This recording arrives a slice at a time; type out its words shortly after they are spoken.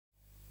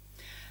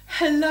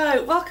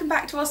Hello, welcome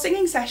back to our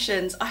singing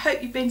sessions. I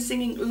hope you've been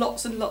singing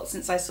lots and lots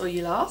since I saw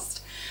you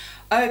last.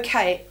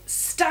 Okay,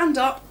 stand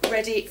up,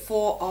 ready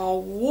for our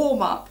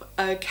warm-up.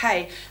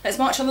 Okay, let's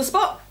march on the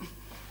spot.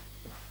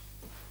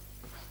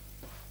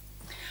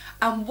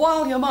 And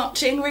while you're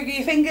marching, wriggle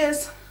your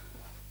fingers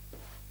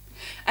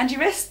and your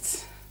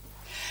wrists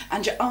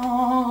and your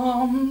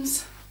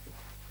arms,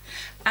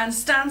 and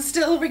stand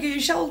still, wriggle your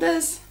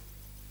shoulders,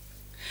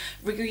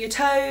 wriggle your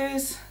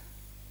toes,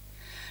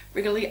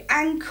 wriggle your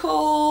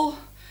ankle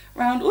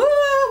round,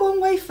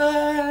 one way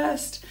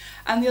first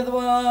and the other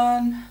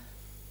one,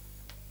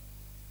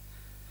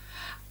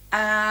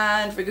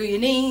 and wriggle your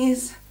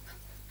knees,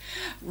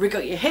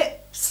 wriggle your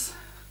hips,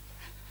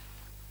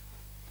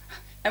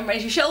 and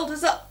raise your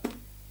shoulders up.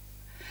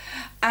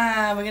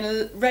 And we're going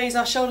to raise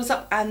our shoulders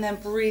up and then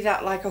breathe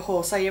out like a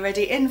horse. Are you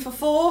ready? In for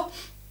 4.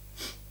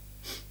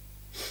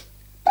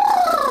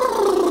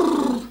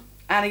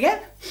 And again.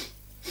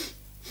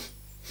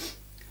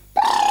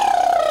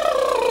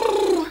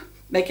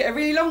 Make it a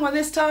really long one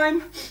this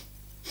time.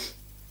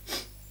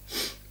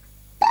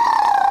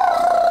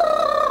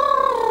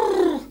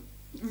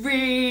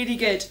 Really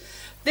good.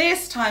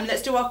 This time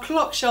let's do our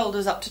clock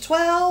shoulders up to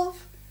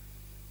 12.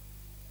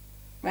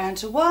 Round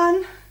to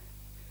 1,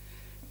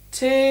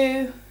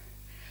 2,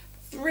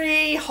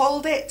 3,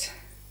 hold it.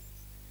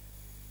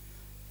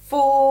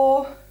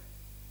 4,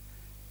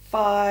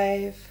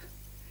 5,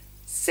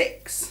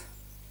 6,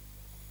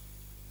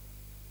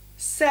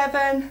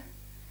 7,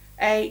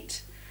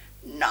 8,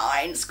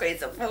 9,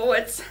 squeeze it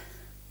forwards.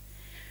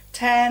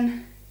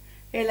 10,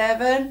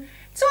 11,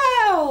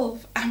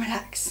 12, and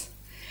relax.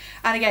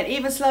 And again,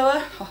 even slower,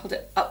 hold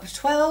it up to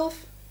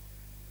 12.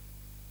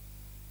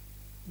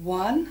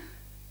 1,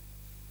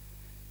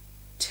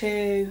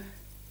 2,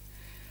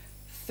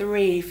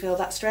 3, feel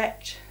that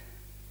stretch.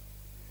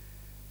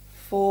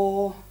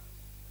 4,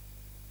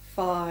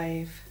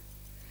 5,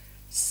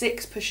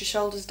 6, push your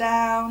shoulders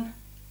down.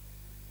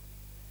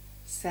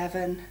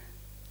 7,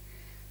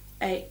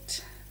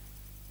 8,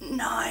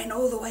 9,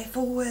 all the way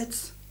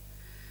forwards.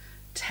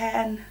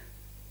 10,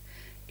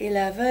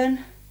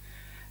 11,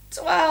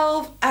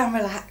 12, and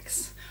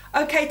relax.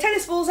 Okay,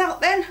 tennis balls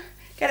out then.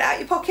 Get it out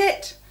your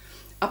pocket.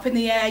 Up in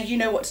the air, you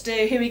know what to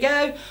do. Here we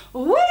go.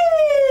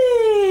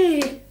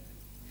 Whee!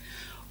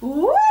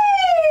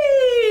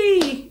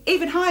 Whee!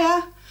 Even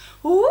higher.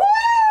 Whee!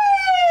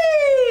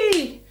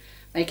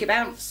 Make it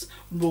bounce.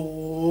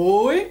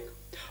 Boing,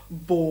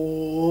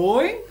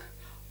 boing,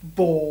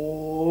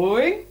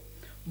 boing,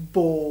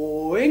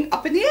 boing.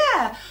 Up in the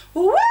air.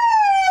 Whee!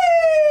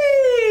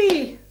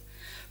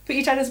 Put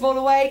your tennis ball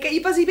away. Get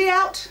your buzzy bee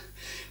out.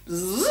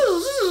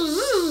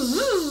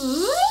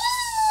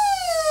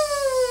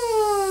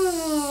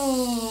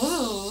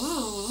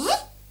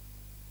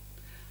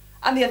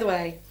 And the other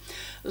way.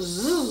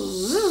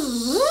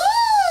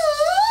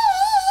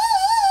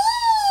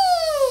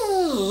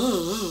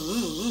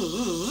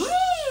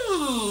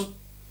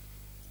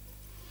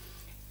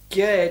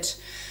 Good.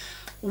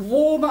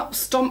 Warm up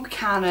stomp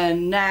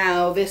cannon.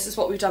 Now this is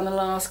what we've done the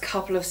last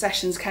couple of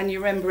sessions. Can you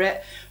remember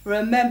it?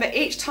 Remember,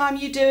 each time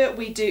you do it,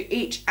 we do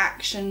each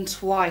action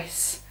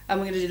twice. And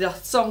we're going to do the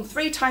song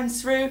 3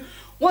 times through.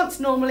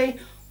 Once normally,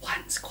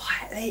 once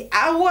quietly,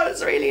 and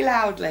once really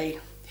loudly.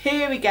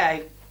 Here we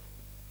go.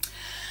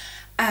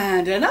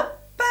 And an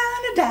up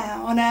and a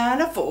down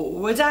and a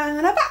forward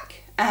and a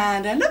back.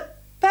 And an up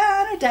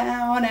and a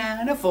down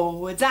and a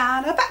forward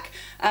and a back.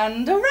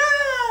 And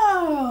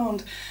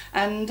around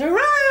and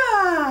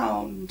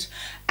around.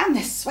 And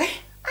this way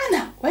and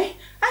that way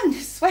and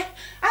this way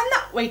and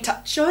that way.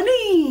 Touch your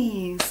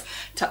knees.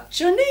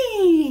 Touch your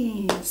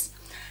knees.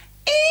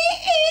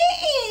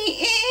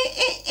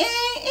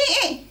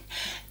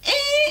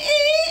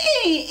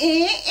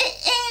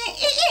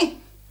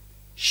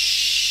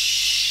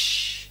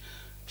 Shh.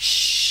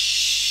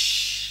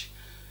 Shh.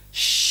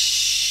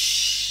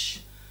 Shh.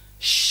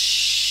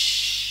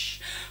 Shh.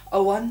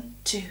 A 1,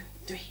 2,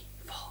 3,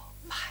 4,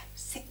 5,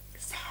 6,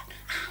 7,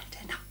 and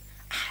an up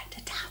and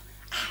a down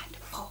and a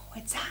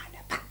forwards and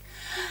a back,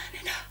 and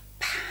an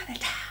up and a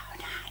down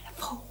and a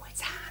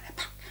forwards and a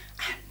back,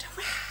 and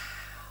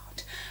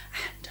around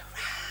and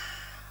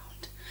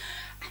around,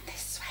 and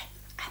this way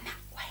and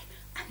that way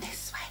and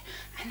this way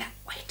and that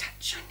way.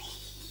 Touch your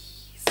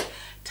knees.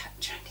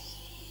 Touch your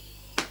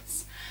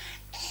knees.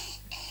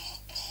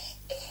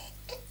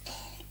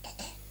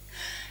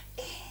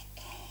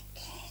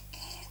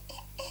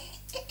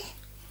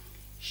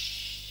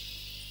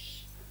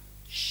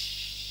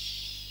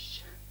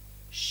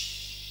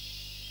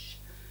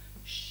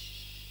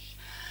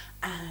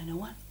 And a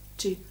 1,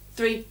 2,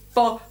 3,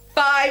 4,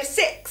 5,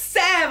 6,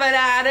 7,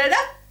 and an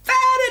up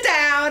and a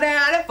down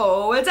and a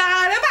forwards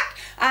and a back,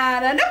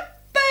 and an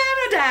up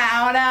and a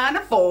down and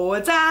a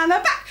forwards and a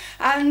back,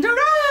 and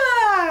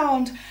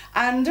around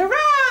and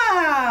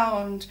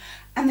around,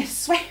 and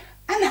this way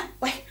and that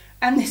way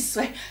and this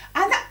way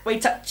and that way.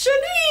 Touch your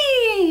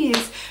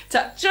knees.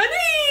 Touch your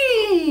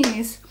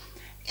knees.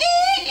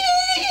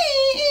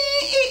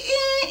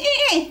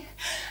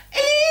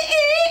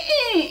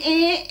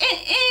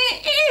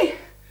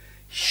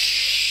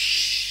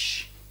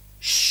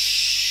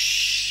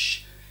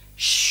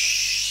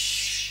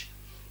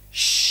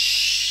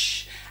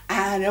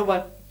 Now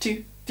 1,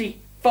 2, 3,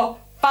 4,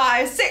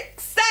 5,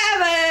 6,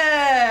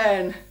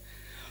 7.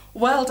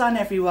 Well done,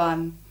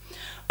 everyone.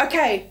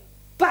 Okay,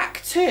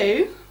 back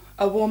to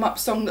a warm-up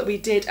song that we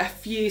did a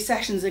few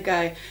sessions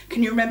ago.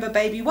 Can you remember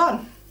Baby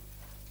One?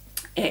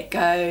 It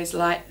goes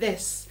like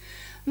this.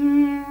 Baby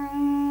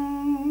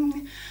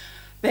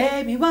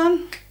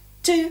 1,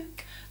 2,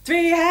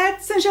 3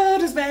 heads and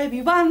shoulders,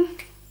 baby 1,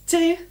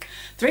 2,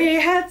 3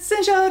 heads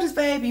and shoulders,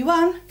 baby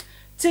 1,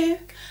 2,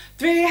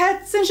 3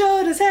 heads and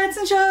shoulders, heads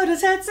and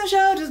shoulders, heads and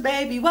shoulders,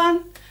 baby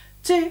 1,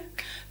 2,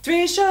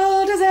 3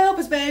 shoulders,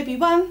 elbows, baby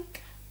 1,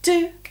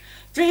 2,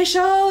 3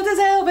 shoulders,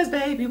 elbows,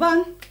 baby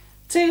 1,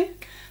 2,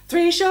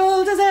 3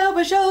 shoulders,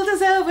 elbows, shoulders,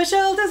 elbows,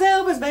 shoulders,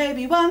 elbows,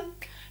 baby 1,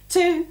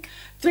 2,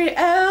 3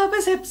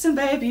 elbows, hips and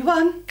baby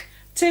 1,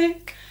 2,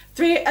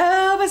 3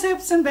 elbows,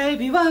 hips and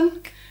baby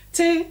 1,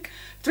 2,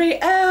 3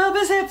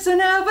 elbows, hips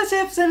and elbows,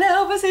 hips and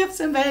elbows,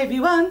 hips and baby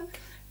 1,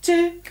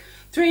 2,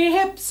 3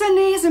 hips and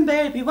knees and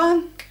baby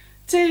 1,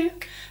 2,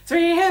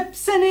 3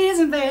 hips and knees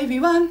and baby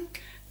 1,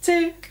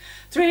 2,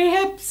 3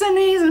 hips and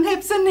knees and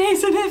hips and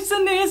knees and hips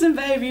and knees and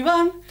baby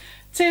 1,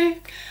 2,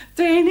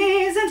 3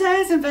 knees and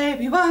toes and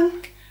baby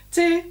 1,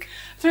 2,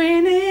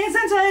 3 knees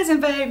and toes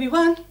and baby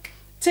 1,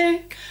 2,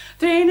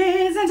 3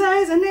 knees and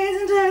toes and knees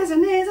and toes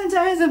and knees and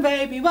toes and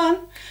baby 1,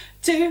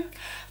 2,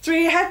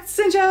 3 heads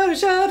and shoulders,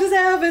 shoulders,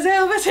 elbows,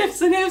 elbows, hips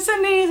and hips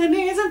and knees and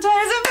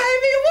toes and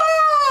baby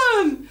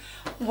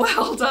 1.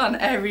 Well done,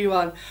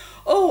 everyone.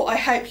 Oh, I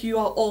hope you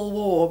are all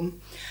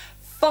warm.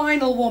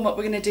 Final warm-up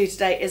we're going to do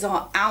today is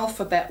our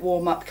alphabet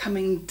warm-up,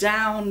 coming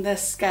down the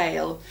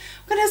scale.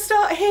 We're going to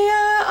start here.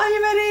 Are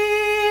you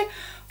ready?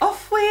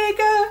 Off we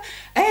go.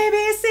 A,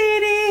 B, C,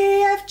 D,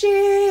 E, F,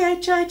 G,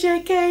 H, I,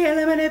 J, K, L,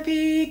 M, N, O,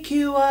 P,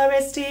 Q, R,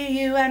 S,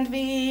 T, U, and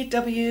V,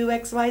 W,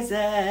 X, Y,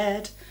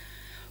 Z.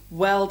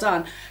 Well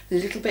done. A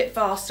little bit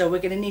faster. We're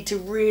going to need to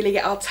really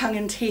get our tongue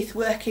and teeth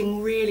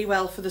working really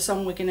well for the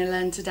song we're going to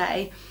learn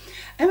today.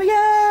 And we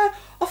go.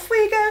 Off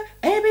we go.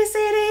 A, B, C,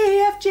 D,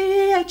 E, F,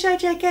 G, H, I,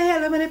 J, K,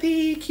 L, M, N, O,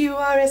 P, Q,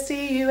 R, S,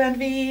 T, U, and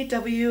V,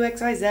 W,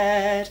 X, Y, Z.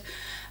 And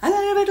a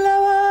little bit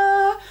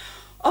lower.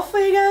 Off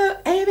we go.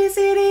 A, B,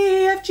 C, D,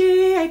 E, F,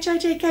 G, H, I,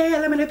 J, K,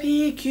 L, M, N, O,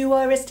 P, Q,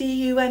 R, S, T,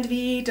 U, and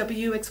V,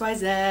 W, X, Y,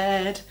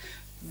 Z.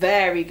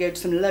 Very good.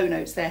 Some low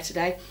notes there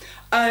today.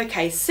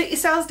 Okay, sit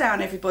yourselves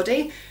down,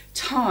 everybody.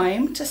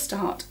 Time to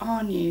start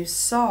our new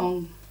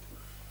song.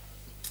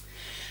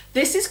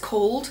 This is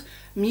called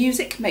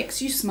Music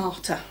Makes You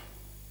Smarter.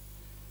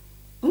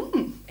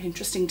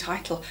 Interesting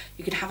title.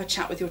 You can have a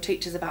chat with your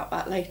teachers about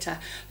that later.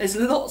 There's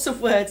lots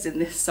of words in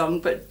this song,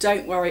 but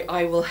don't worry,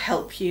 I will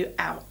help you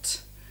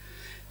out.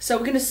 So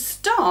we're going to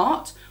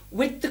start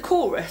with the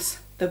chorus,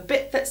 the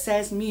bit that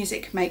says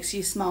music makes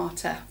you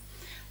smarter.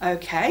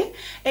 Okay,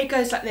 it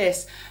goes like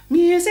this.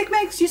 Music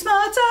makes you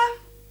smarter.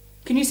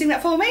 Can you sing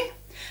that for me?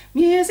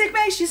 Music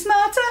makes you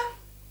smarter.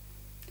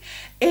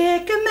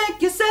 It can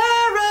make your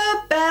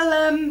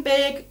cerebellum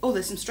big. Oh,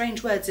 there's some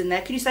strange words in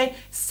there. Can you say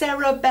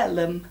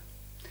cerebellum?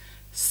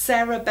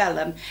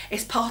 Cerebellum.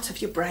 It's part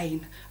of your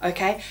brain,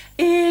 okay?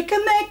 It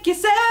can make your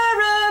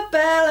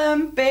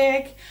cerebellum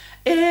big.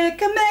 It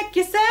can make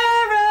your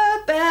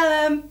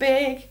cerebellum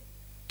big.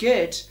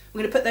 Good.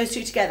 We're going to put those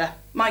two together.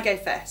 My go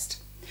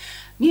first.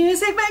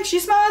 Music makes you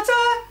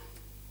smarter.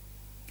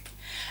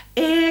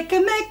 It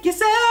can make your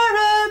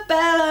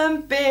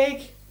cerebellum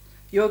big.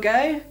 Your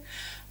go.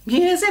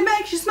 Music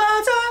makes you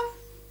smarter.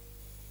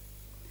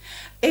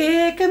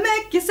 It can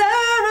make your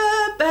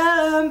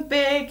cerebellum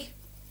big.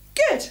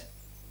 Good.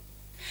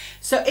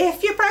 So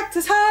if you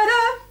practice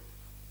harder,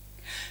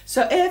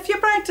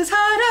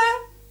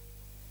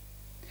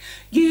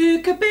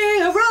 you could be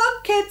a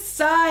rocket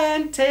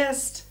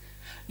scientist.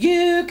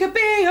 You could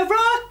be a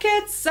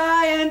rocket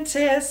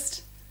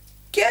scientist.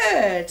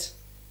 Good.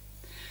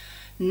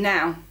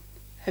 Now,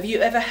 have you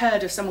ever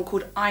heard of someone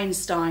called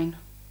Einstein?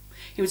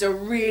 He was a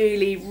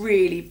really,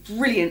 really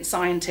brilliant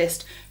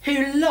scientist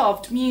who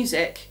loved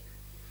music.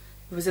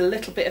 There was a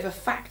little bit of a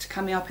fact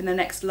coming up in the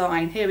next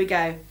line. Here we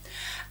go.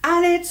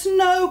 And it's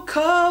no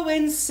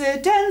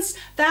coincidence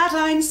that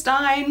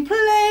Einstein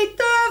played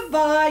the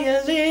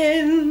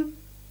violin.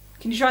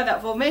 Can you try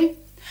that for me?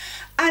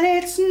 And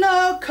it's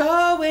no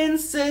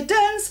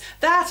coincidence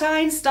that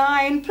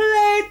Einstein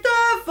played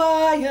the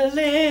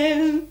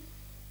violin.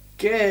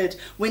 Good.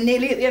 We're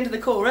nearly at the end of the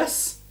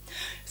chorus.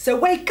 So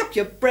wake up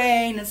your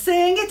brain and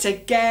sing it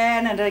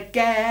again and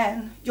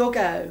again. Your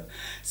go.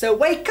 So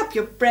wake up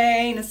your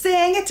brain and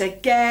sing it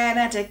again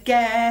and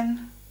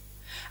again.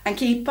 And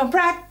keep on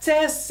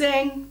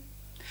practicing.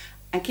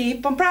 And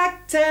keep on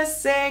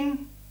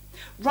practicing.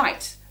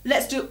 Right,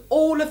 let's do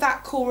all of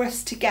that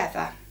chorus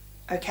together.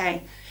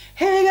 Okay,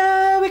 here we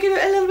go. We can do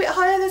it a little bit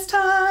higher this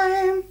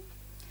time.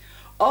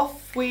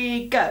 Off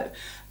we go.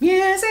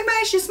 Music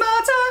makes you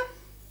smarter.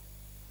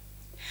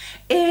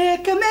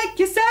 It can make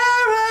your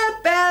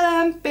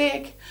cerebellum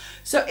big.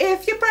 So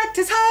if you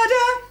practice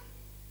harder,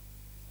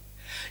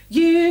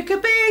 you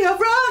could be a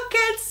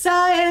rocket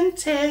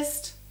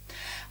scientist.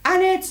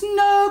 And it's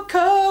no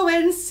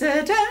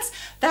coincidence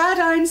that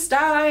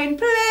Einstein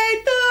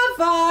played the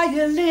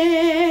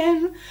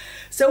violin.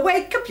 So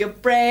wake up your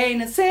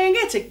brain and sing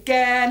it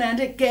again and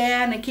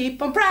again and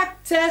keep on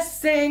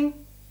practicing.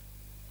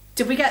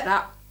 Did we get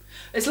that?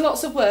 There's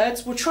lots of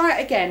words. We'll try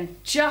it again.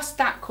 Just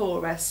that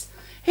chorus.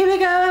 Here we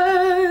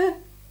go.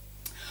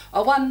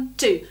 A 1,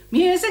 2.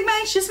 Music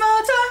makes you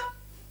smarter.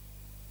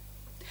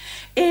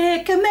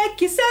 It can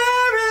make your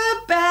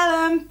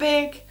cerebellum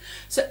big.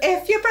 So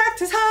if you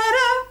practice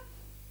harder,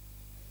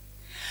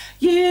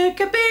 you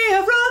could be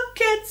a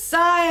rocket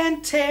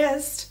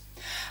scientist.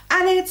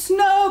 And it's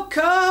no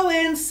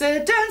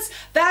coincidence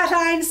that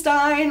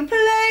Einstein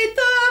played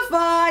the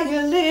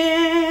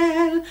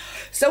violin.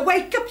 So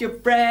wake up your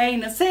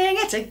brain and sing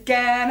it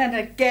again and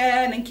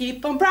again and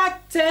keep on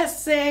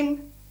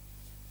practicing.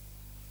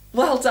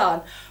 Well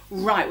done.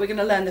 Right, we're going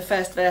to learn the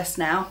first verse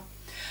now.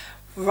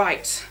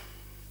 Right.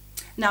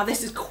 Now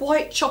this is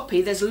quite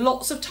choppy. There's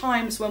lots of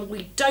times when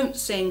we don't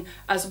sing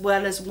as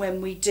well as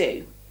when we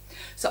do.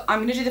 So I'm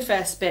going to do the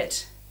first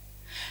bit.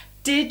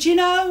 Did you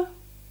know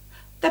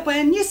that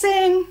when you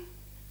sing,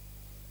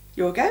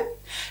 you'll go.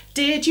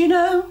 Did you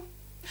know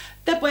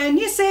that when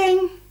you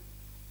sing,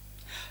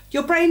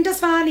 your brain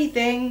does funny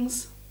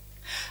things.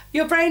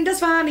 Your brain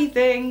does funny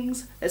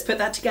things. Let's put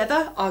that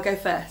together. I'll go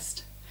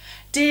first.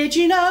 Did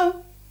you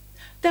know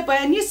that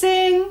when you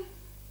sing,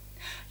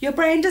 your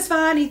brain does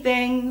funny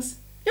things?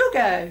 You'll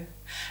go.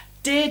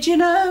 Did you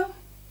know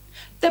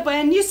that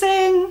when you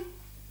sing,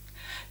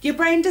 your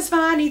brain does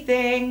funny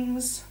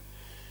things?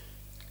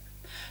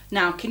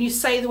 Now, can you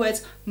say the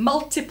words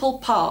multiple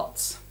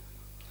parts?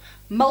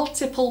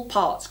 Multiple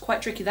parts.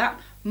 Quite tricky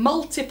that.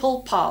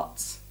 Multiple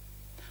parts.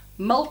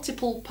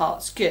 Multiple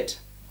parts. Good.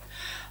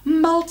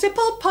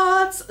 Multiple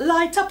parts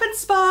light up and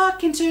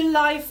spark into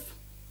life.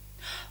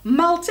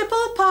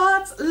 Multiple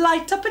parts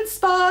light up and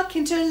spark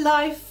into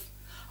life.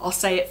 I'll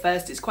say it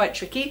first, it's quite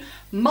tricky.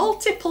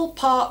 Multiple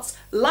parts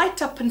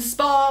light up and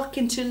spark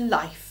into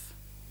life.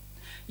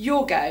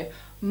 You'll go.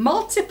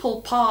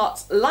 Multiple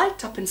parts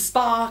light up and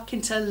spark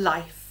into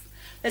life.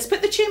 Let's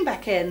put the tune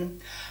back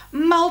in.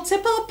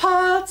 Multiple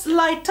parts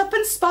light up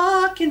and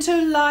spark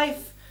into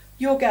life.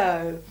 You'll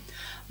go.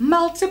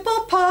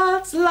 Multiple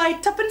parts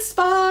light up and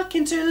spark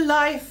into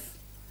life.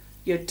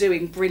 You're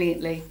doing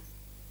brilliantly.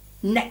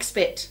 Next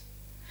bit.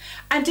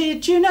 And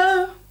did you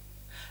know,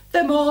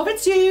 the more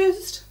it's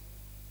used,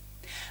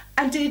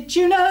 and did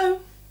you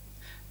know,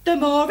 the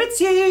more it's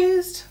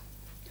used,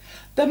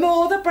 the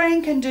more the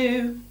brain can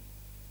do,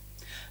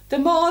 the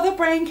more the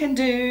brain can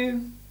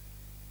do.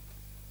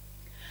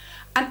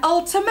 And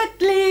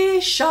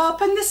ultimately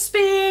sharpen the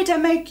speed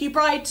and make you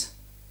bright.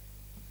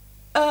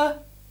 So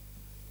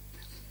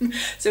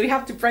we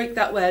have to break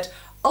that word.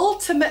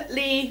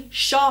 Ultimately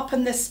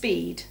sharpen the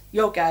speed.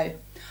 Your go.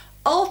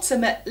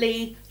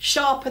 Ultimately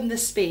sharpen the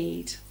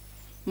speed.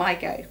 My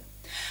go.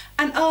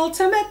 And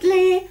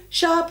ultimately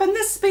sharpen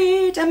the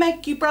speed and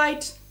make you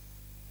bright.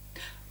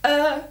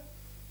 And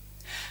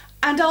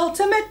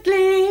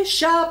ultimately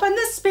sharpen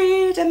the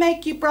speed and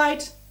make you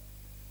bright.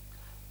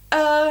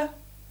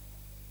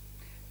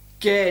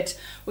 Good.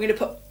 We're going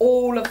to put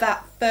all of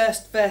that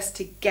first verse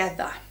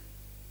together.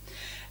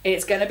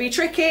 It's going to be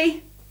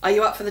tricky. Are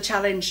you up for the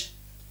challenge?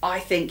 I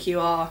think you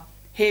are.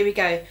 Here we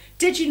go.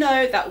 Did you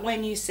know that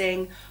when you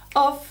sing,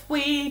 off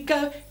we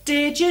go?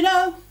 Did you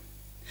know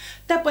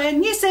that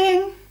when you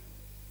sing,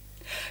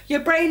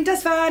 your brain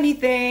does funny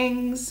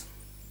things?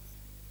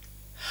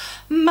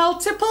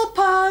 Multiple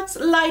parts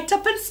light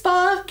up and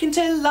spark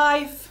into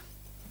life.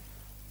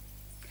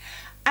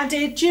 And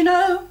did you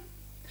know,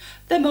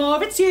 the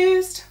more it's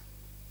used,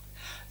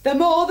 the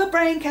more the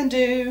brain can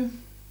do.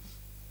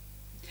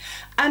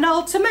 And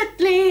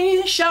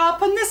ultimately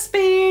sharpen the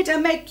speed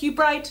and make you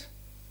bright.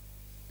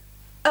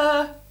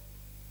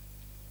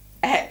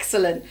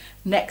 Excellent.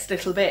 Next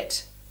little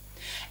bit.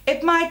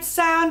 It might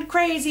sound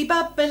crazy,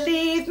 but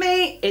believe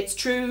me, it's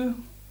true.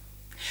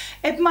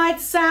 It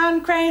might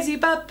sound crazy,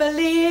 but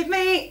believe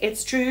me,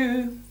 it's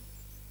true.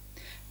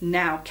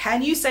 Now,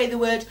 can you say the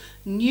word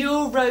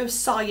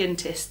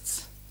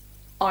neuroscientists?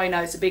 I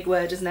know, it's a big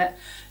word, isn't it?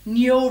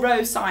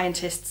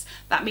 Neuroscientists.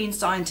 That means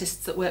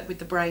scientists that work with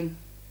the brain.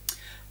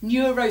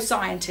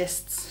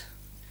 Neuroscientists.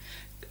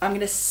 I'm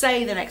going to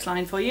say the next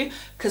line for you,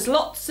 because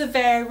lots of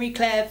very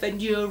clever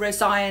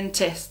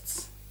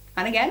neuroscientists.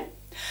 And again,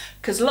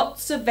 because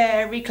lots of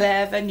very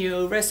clever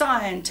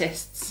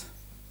neuroscientists.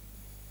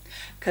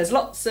 Because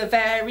lots of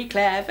very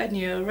clever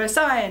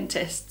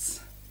neuroscientists.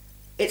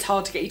 It's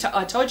hard to get you.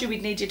 I told you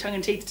we'd need your tongue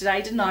and teeth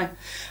today, didn't I?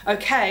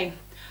 Okay,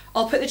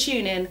 I'll put the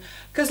tune in.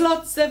 Because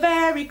lots of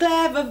very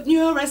clever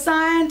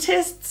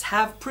neuroscientists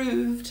have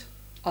proved.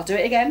 I'll do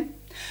it again.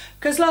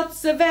 Because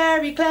lots of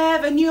very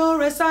clever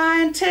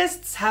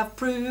neuroscientists have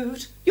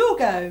proved. You'll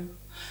go.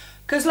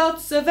 Because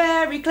lots of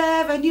very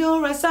clever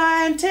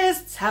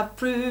neuroscientists have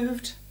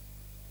proved.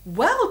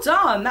 Well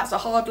done. That's a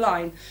hard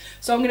line.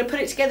 So I'm going to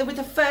put it together with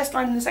the first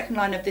line and the second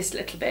line of this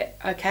little bit.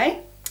 Okay.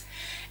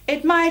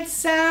 It might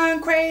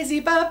sound crazy,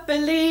 but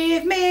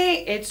believe me,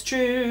 it's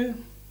true.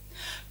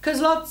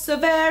 Because lots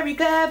of very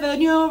clever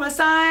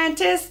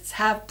neuroscientists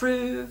have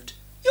proved.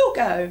 You'll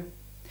go.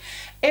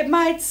 It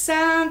might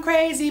sound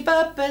crazy,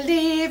 but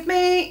believe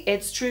me,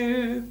 it's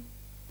true.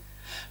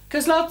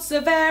 'Cause lots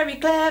of very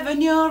clever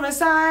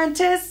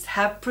neuroscientists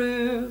have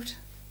proved.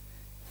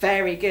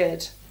 Very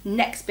good.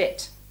 Next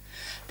bit.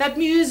 That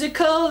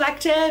musical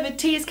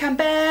activities can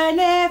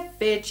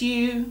benefit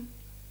you.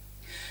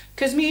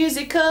 'Cause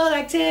musical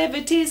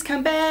activities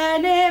can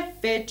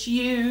benefit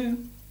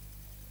you.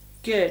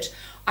 Good.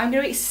 I'm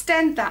going to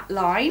extend that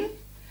line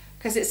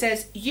because it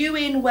says you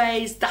in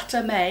ways that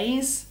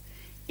amaze,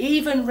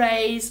 even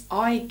raise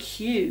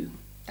IQ.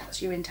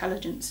 That's your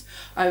intelligence.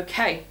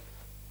 Okay.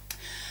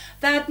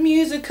 That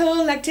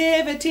musical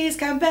activities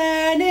can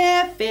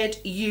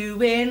benefit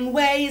you in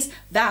ways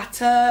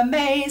that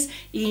amaze,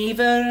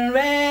 even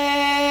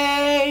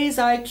raise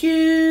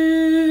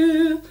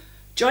IQ.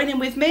 Join in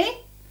with me.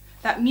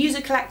 That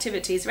musical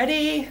activities,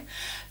 ready?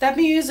 That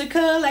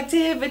musical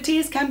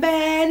activities can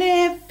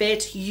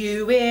benefit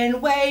you in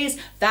ways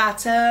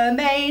that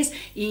amaze,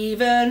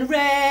 even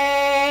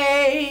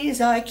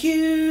raise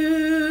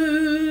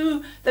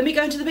IQ. Then we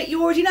go into the bit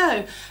you already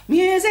know.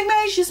 Music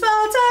makes you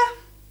smarter.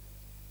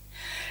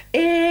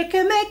 It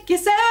can make your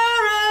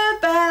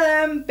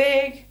cerebellum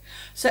big.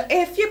 So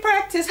if you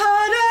practice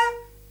harder,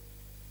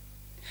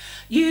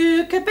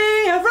 you could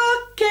be a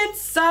rocket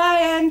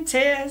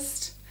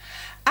scientist.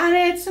 And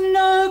it's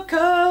no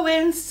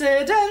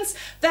coincidence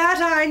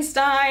that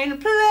Einstein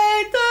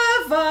played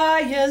the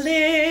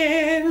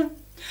violin.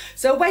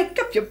 So wake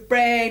up your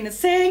brain and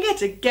sing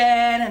it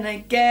again and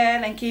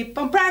again and keep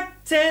on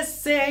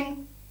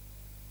practicing.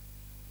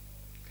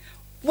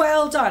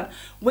 Well done.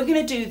 We're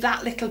going to do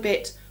that little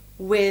bit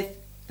with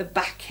the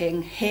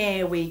backing.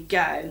 Here we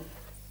go.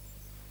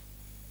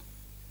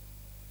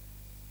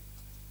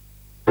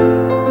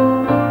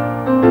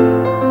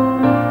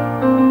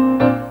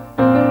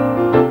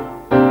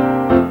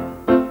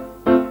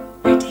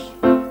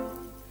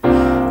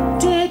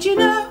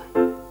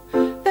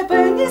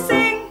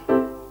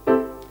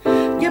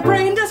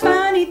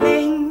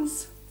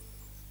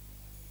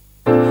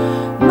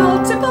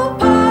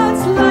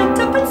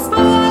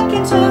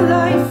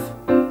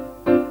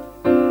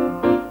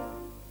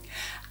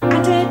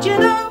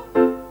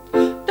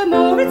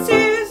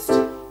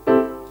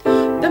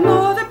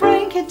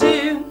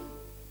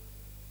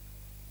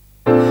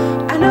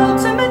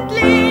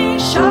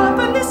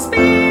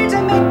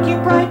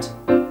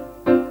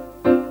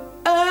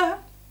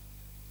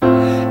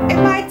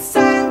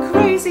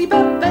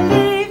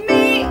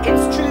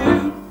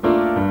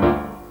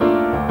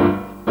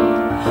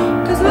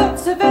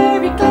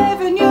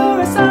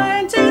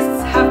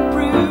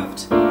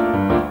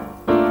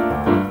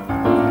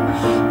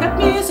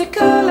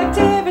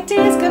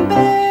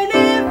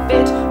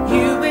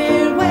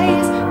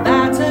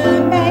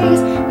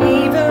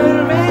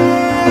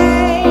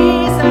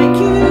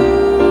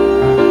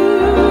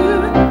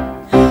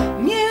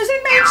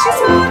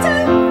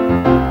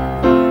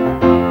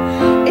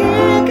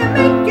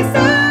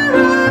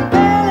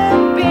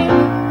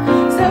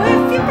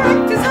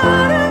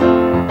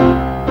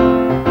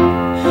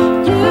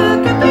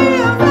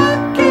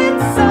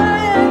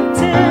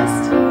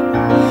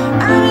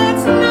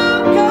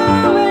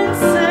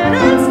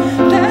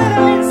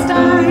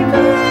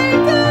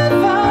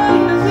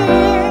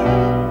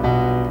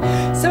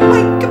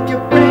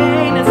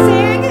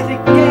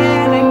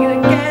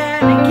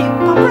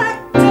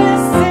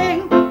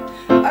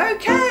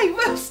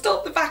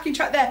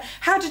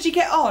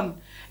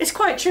 It's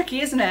quite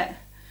tricky, isn't it?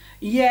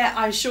 Yeah,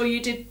 I'm sure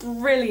you did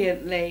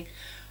brilliantly.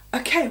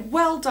 Okay,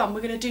 well done.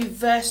 We're going to do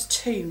verse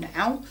 2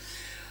 now.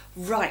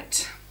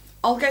 Right,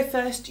 I'll go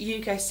first, you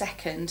go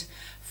second.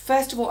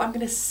 First of all, I'm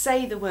going to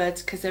say the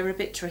words because they're a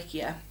bit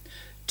trickier.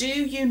 Do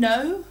you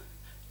know?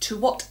 To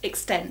what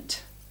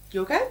extent?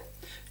 You'll go.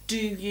 Do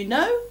you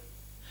know?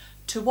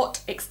 To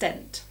what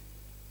extent?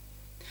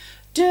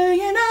 Do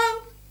you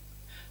know?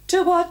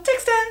 To what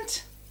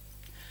extent?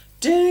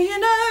 Do you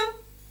know?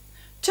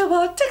 To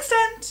what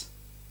extent?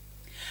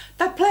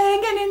 That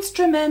playing an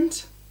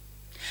instrument,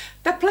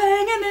 that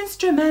playing an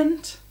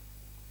instrument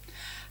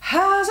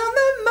has on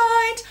the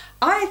mind,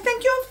 I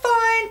think you'll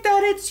find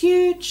that it's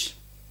huge.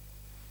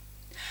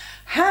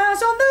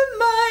 Has on the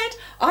mind,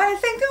 I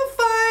think you'll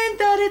find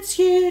that it's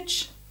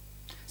huge.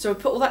 So we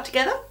put all that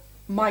together.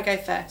 My go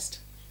first.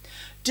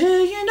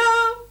 Do you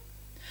know?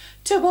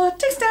 To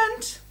what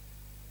extent?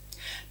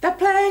 That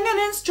playing an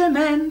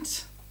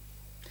instrument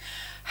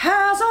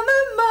has on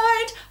the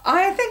mind,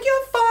 I think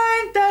you'll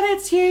find that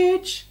it's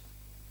huge.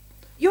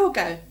 You'll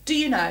go. Do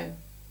you know?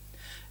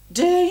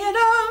 Do you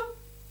know?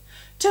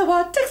 To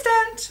what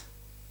extent?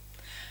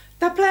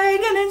 That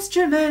playing an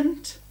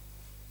instrument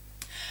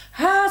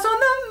has on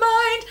the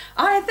mind,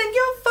 I think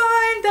you'll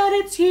find that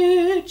it's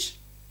huge.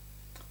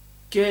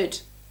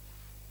 Good.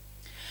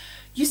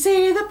 You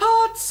see the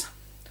parts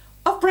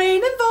of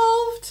brain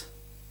involved.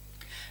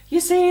 You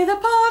see the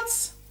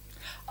parts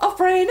of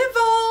brain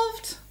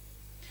involved.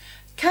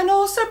 Can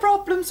also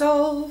problem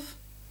solve.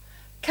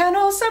 Can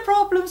also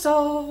problem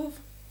solve.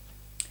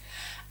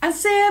 And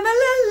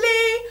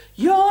similarly,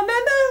 your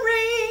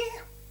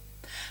memory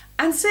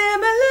And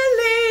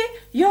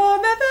similarly,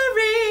 your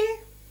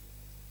memory.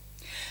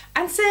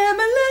 And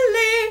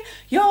similarly,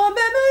 your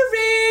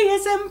memory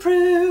is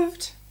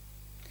improved.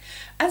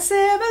 And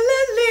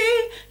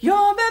similarly,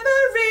 your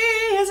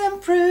memory is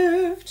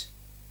improved.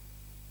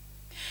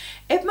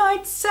 It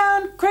might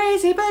sound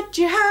crazy, but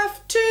you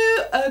have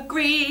to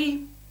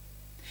agree.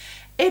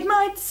 It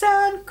might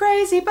sound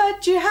crazy,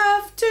 but you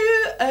have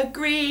to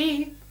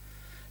agree.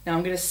 Now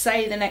I'm going to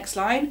say the next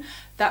line.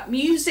 That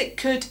music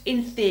could,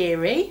 in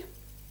theory,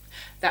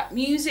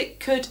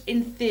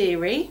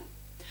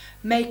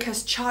 make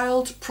us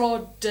child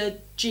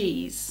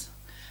prodigies.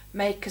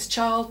 Make us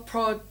child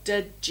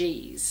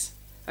prodigies.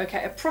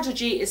 Okay, a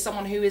prodigy is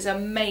someone who is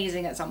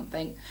amazing at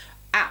something.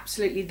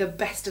 Absolutely the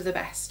best of the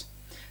best.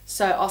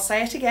 So I'll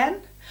say it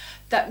again.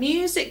 That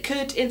music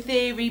could, in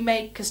theory,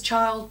 make us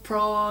child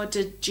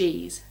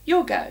prodigies.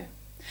 You'll go.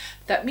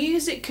 That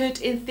music could,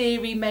 in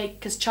theory,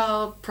 make us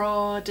child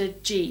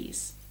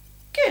prodigies.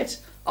 Good.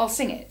 I'll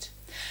sing it.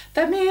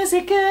 That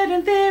music could,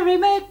 in theory,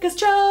 make us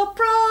child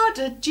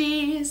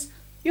prodigies.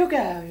 You'll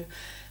go.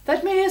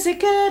 That music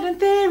could, in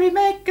theory,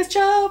 make us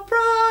child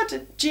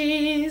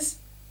prodigies.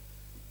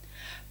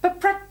 But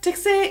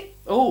practicing,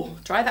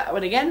 try that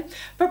one again.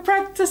 But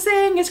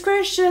practicing is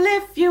crucial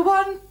if you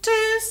want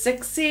to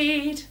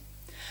succeed.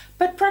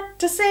 But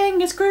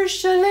practicing is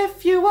crucial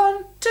if you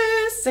want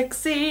to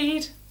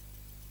succeed.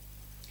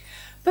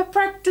 But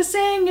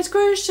practicing is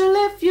crucial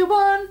if you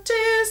want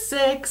to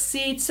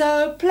succeed.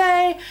 So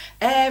play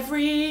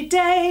every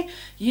day.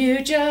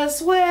 You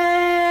just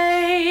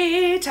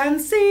wait and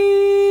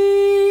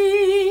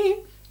see.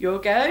 You'll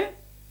go.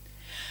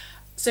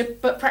 So,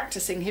 but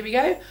practicing, here we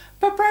go.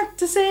 But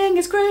practicing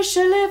is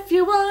crucial if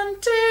you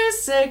want to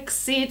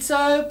succeed.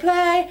 So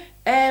play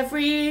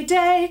every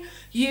day.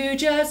 You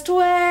just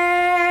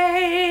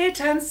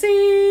wait and see.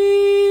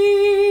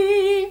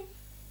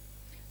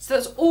 So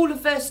that's all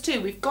of verse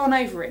 2. We've gone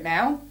over it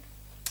now.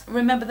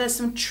 Remember, there's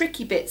some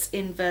tricky bits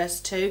in verse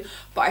 2,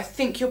 but I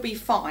think you'll be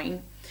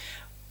fine.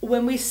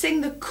 When we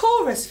sing the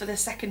chorus for the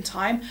second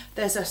time,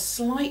 there's a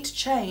slight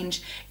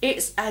change.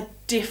 It's a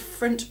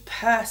different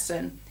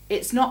person.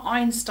 It's not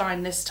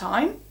Einstein this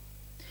time.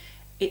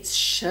 It's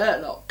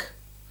Sherlock.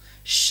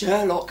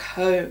 Sherlock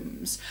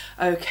Holmes.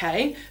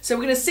 Okay, so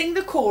we're going to sing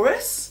the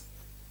chorus,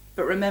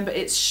 but remember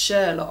it's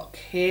Sherlock.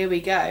 Here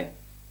we go.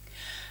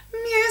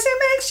 Music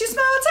makes you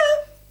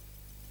smarter.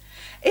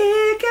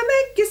 It can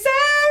make your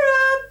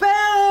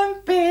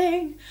cerebellum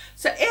big.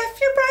 So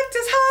if you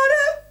practice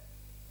harder,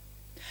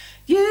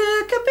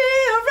 you could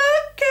be a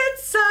rocket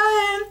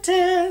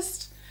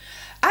scientist.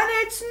 And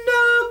it's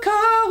no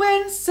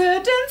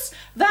coincidence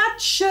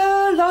that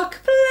Sherlock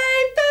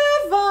played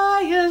the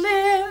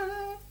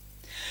violin.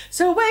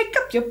 So wake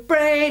up your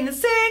brain and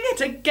sing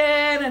it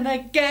again and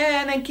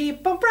again and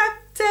keep on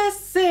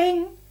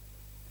practicing.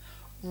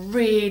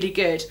 Really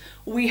good.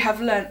 We have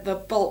learnt the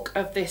bulk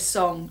of this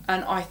song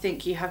and I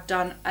think you have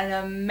done an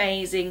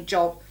amazing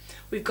job.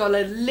 We've got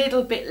a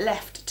little bit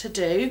left to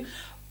do,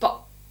 but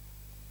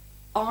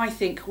I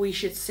think we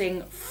should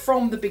sing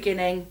from the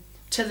beginning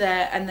to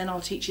there and then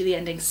I'll teach you the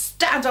ending.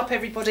 Stand up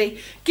everybody,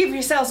 give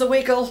yourselves a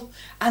wiggle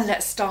and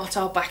let's start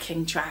our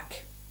backing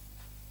track.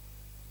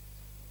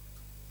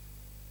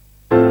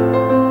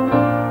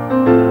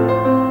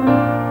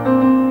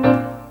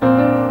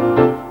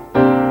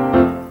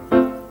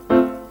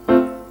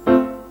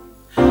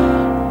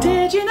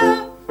 Did you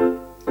know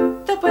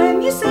that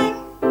when you sing,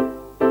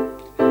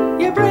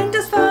 your brain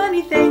does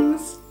funny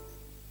things?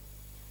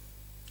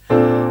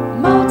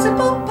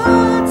 Multiple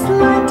parts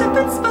light up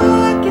and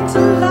spark into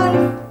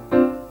life.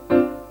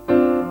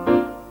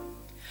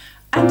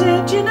 And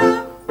did you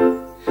know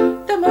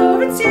the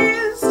more it's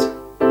used,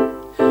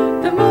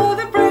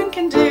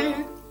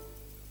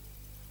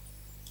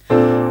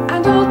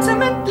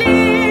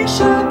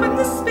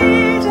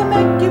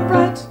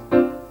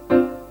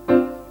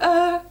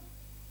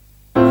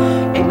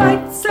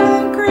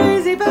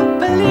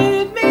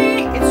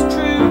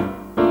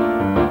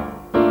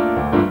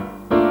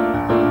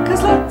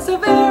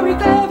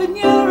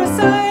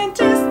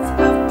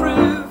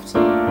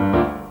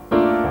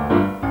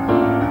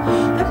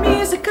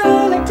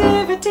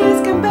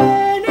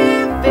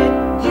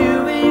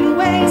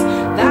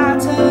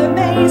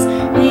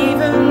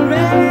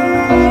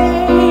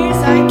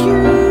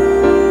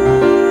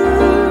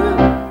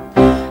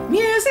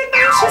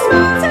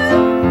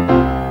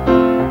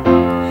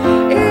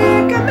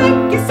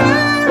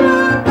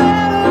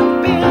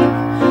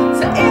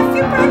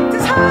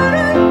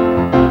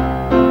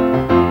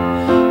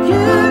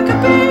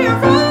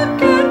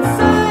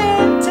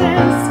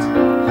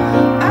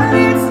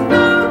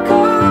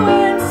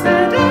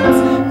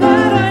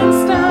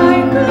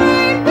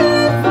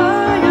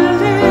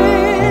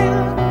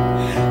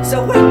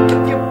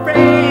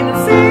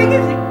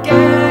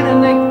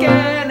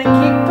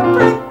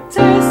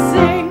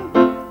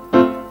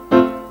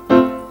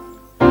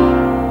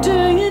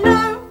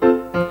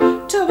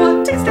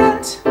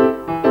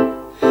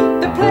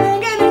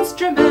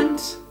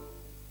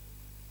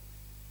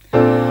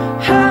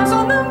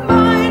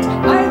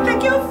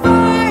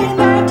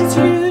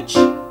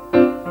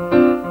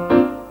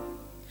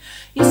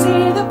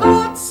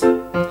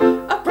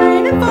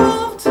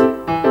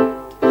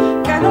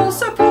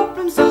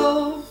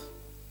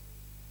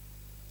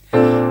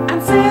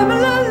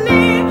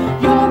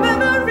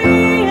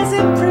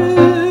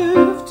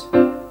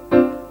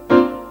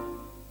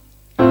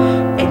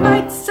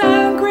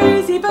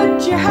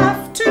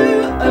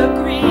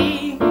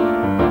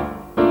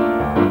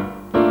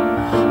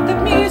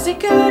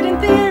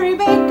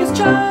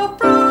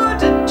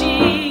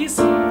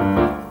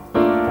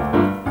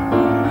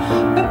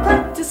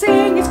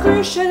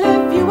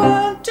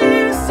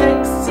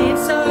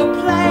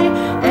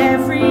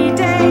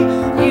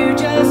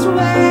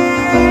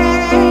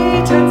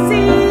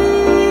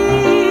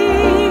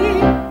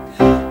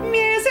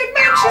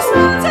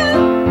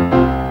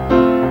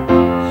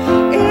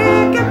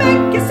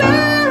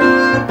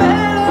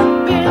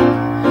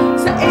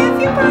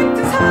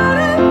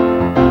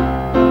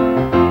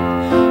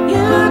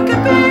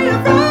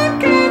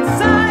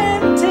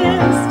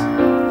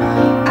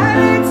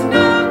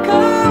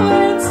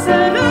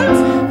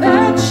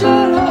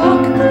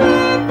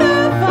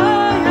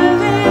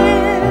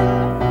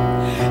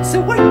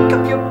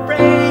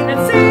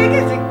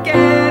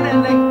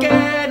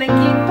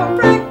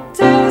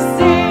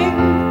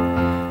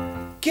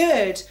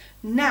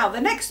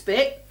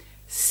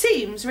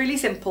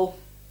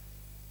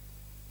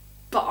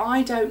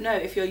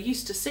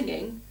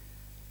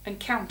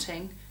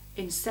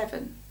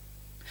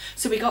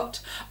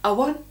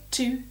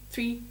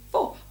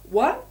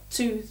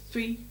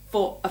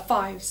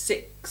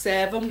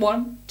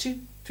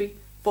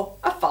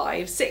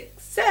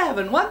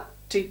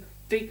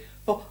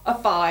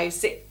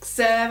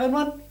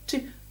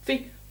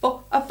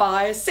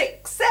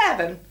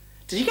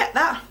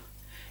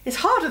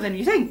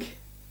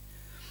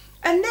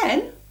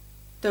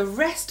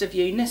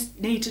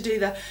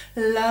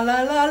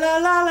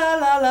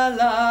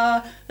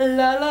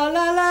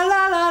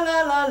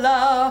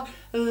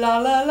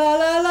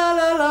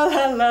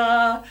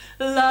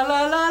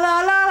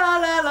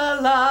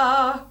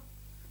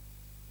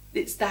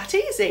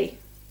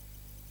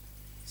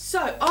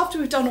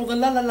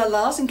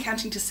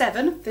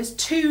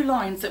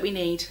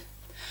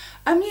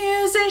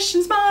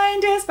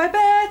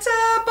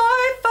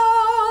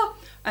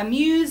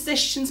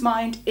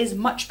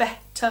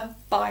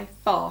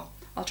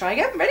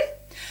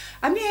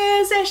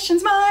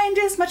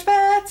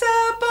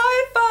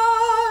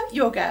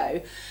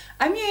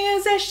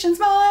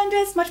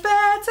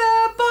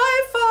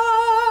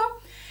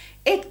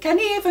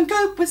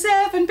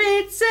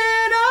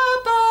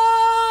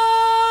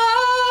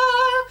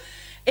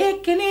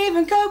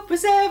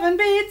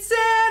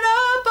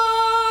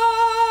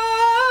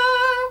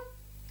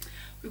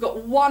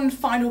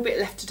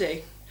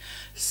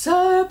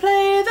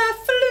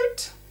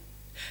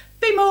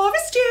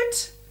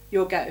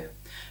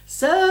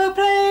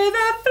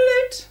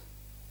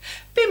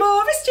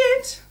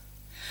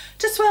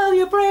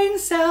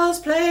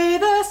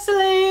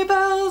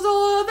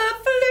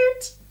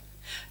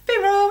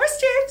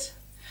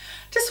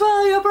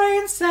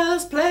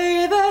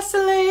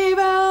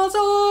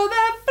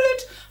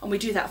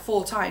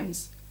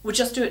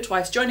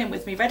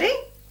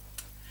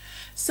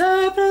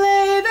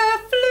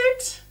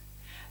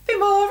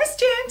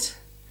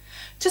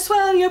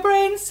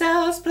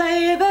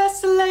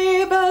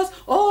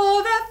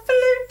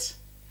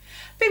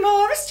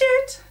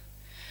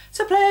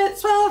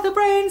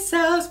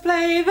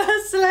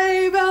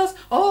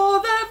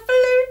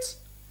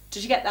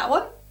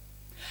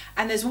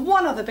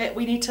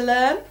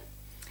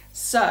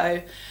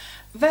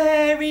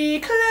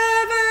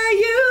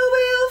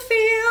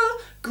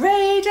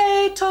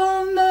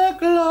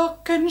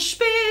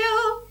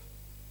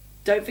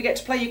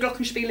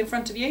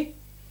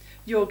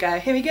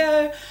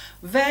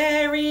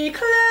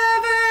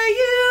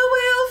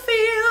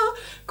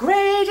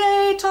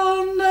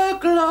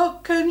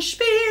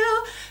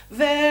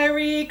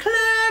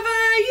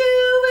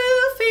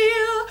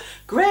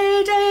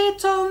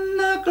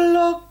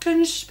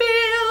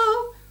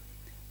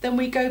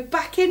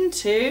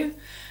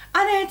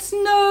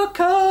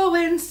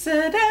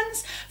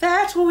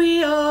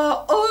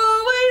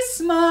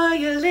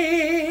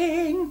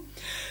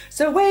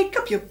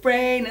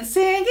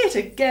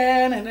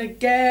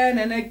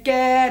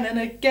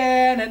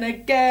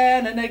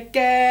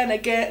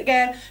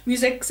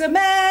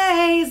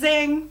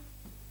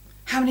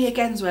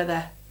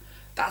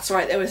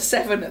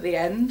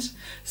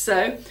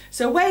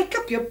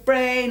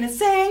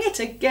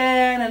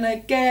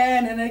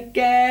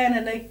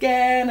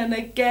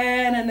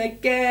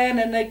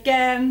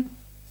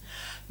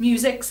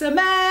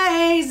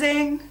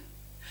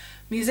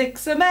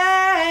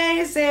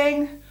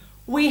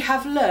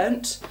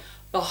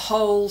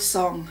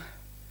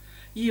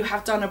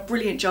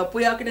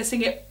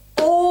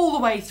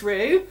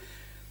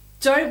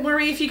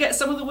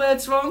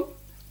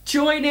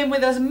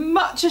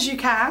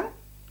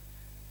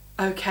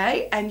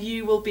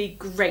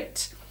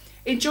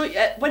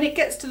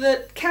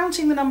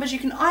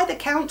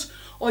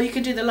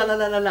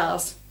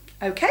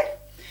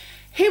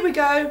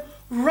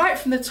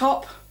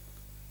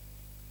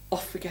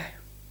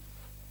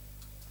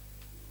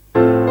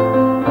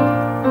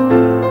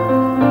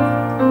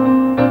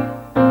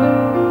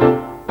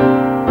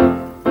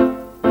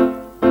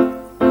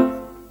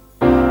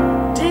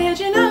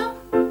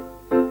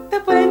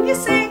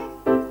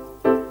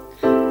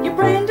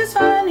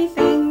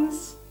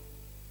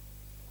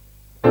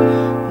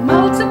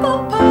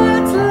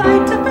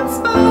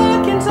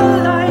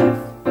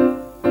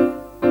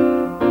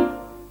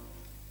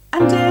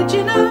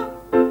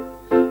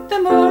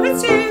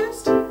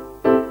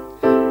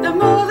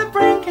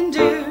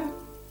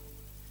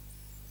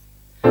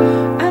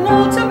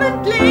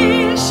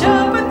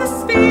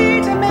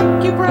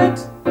 bright.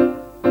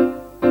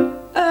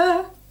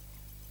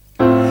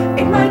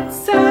 It might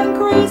sound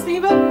crazy,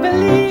 but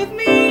believe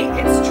me,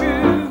 it's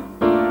true.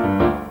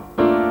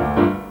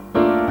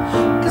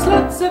 'Cause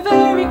lots of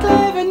very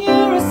clever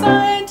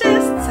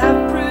neuroscientists have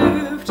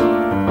proved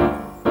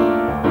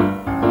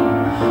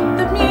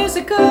that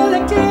musical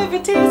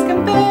activities can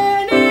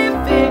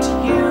benefit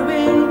you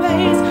in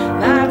ways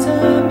that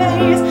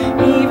amaze,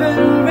 even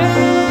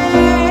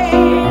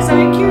raise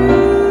IQ.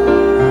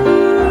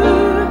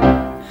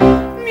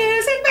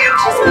 Music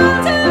makes you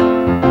smarter.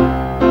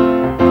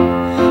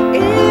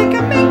 It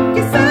can make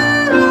you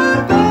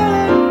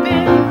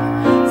cerebellum.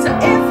 So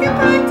if you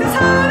practice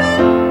harder,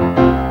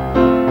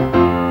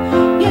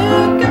 you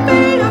can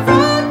be a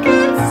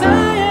rocket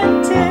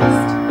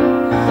scientist.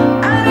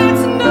 And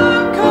it's no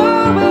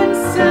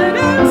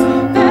coincidence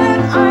that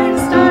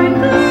Einstein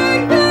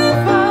played the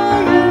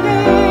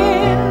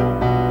violin.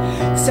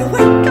 So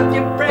wake up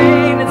your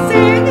brain and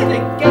sing it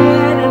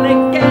again and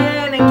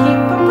again and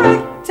keep on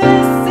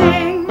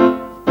practicing.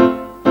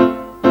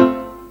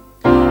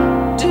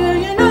 Do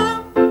you know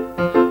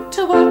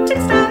to what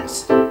extent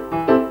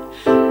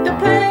the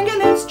playing an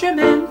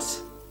instrument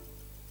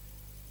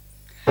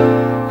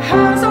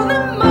has on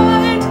the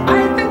mind? I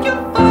think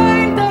you'll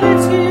find that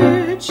it's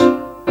huge.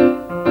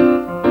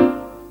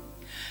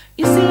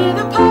 You see,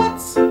 the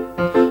parts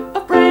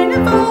of brain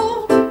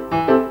involved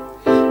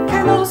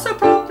can also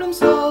problem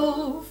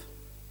solve.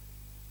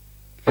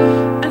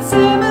 And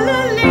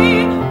similarly,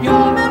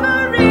 your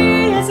memory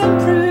is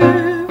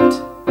improved.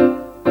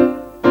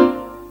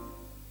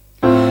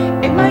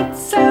 It might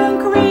sound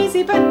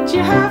crazy, but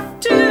you have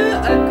to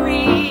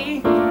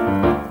agree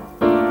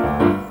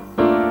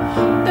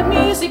that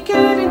music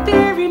could, in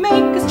theory,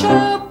 make us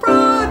child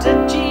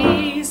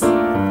prodigies.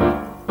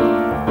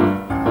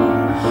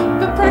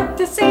 But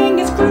practicing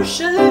is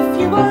crucial if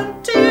you want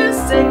to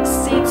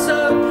succeed. So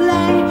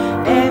play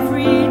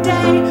every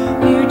day.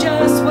 You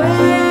just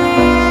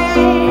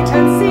wait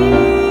and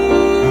see.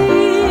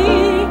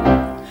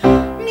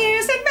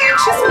 Music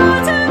makes you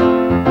smarter.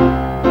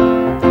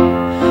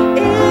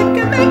 It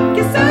can make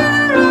you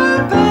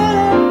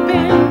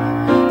cerebellum.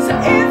 So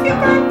if you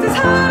practice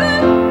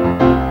harder,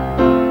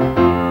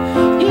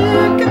 you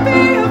can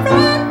be a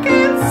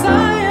rocket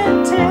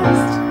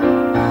scientist.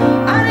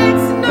 And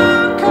it's no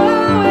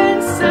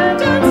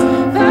coincidence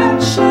that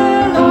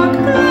Sherlock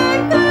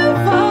played the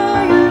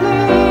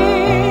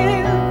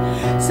violin.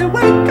 So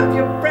wake up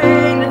your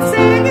brain and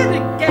sing it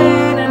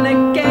again and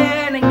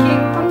again and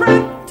keep on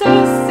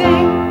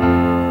practicing.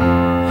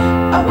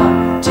 A 1,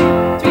 2,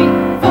 3,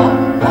 4,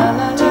 la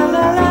la la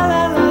la la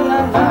la la la la.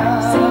 5,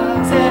 6,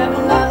 7,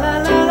 la la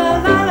la la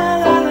la la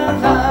la la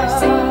la.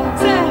 6,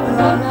 7,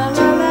 la la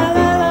la la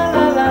la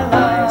la la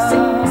la.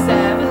 6,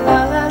 7, la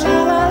la la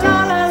la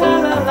la la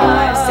la la.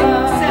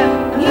 6, 7.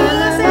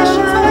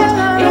 Musicians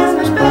is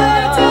much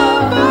better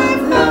by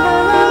far.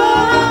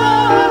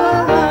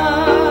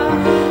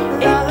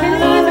 It can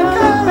even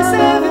cover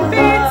 7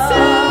 beats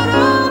in a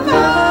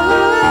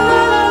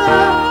bar.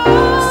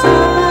 So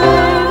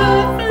play the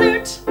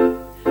flute,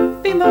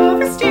 be more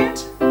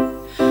astute.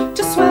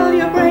 To swell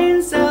your brain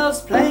cells,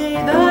 play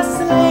the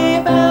sleigh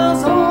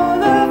bells or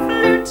the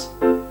flute.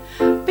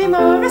 Be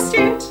more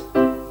astute.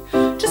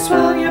 To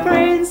swell your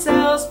brain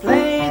cells,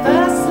 play the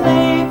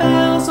sleigh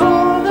bells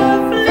or the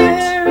flute.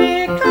 Very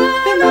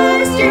clever. Be more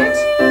astute.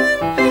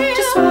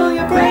 To swell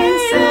your brain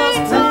cells,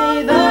 play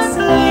the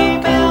sleigh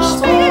bells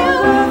or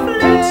the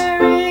flute.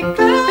 Very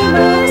clever. Be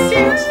more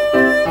astute.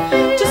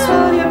 To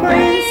swell your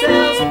brain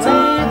cells,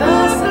 play the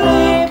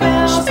sleigh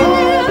bells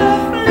or the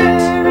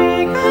flute.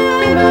 Very clever.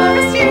 Be more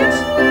astute.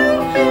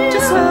 To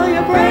swell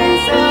your brain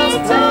cells,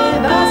 play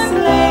the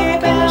sleigh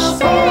bells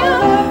or the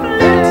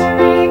flute.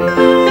 Very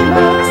clever. Be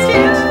more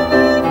astute.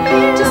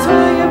 To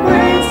swell your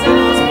brain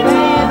cells,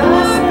 play the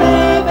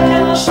sleigh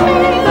bells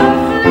or the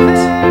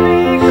flute.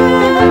 Very clever.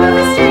 Be more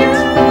astute.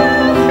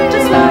 To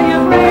swell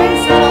your brain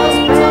cells,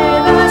 play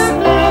the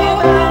sleigh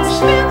bells.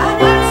 And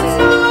it's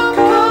no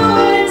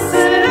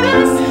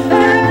coincidence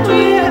that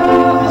we are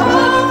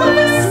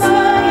always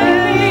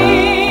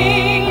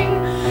smiling.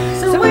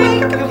 So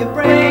wake up your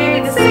brain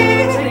and sing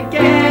it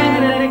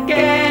again and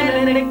again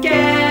and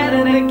again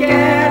and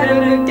again and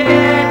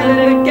again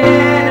and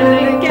again and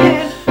again.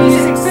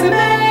 Music's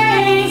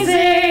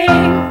amazing.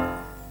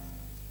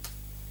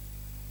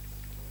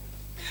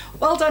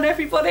 Well done,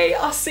 everybody.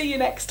 I'll see you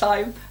next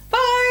time.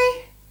 Bye.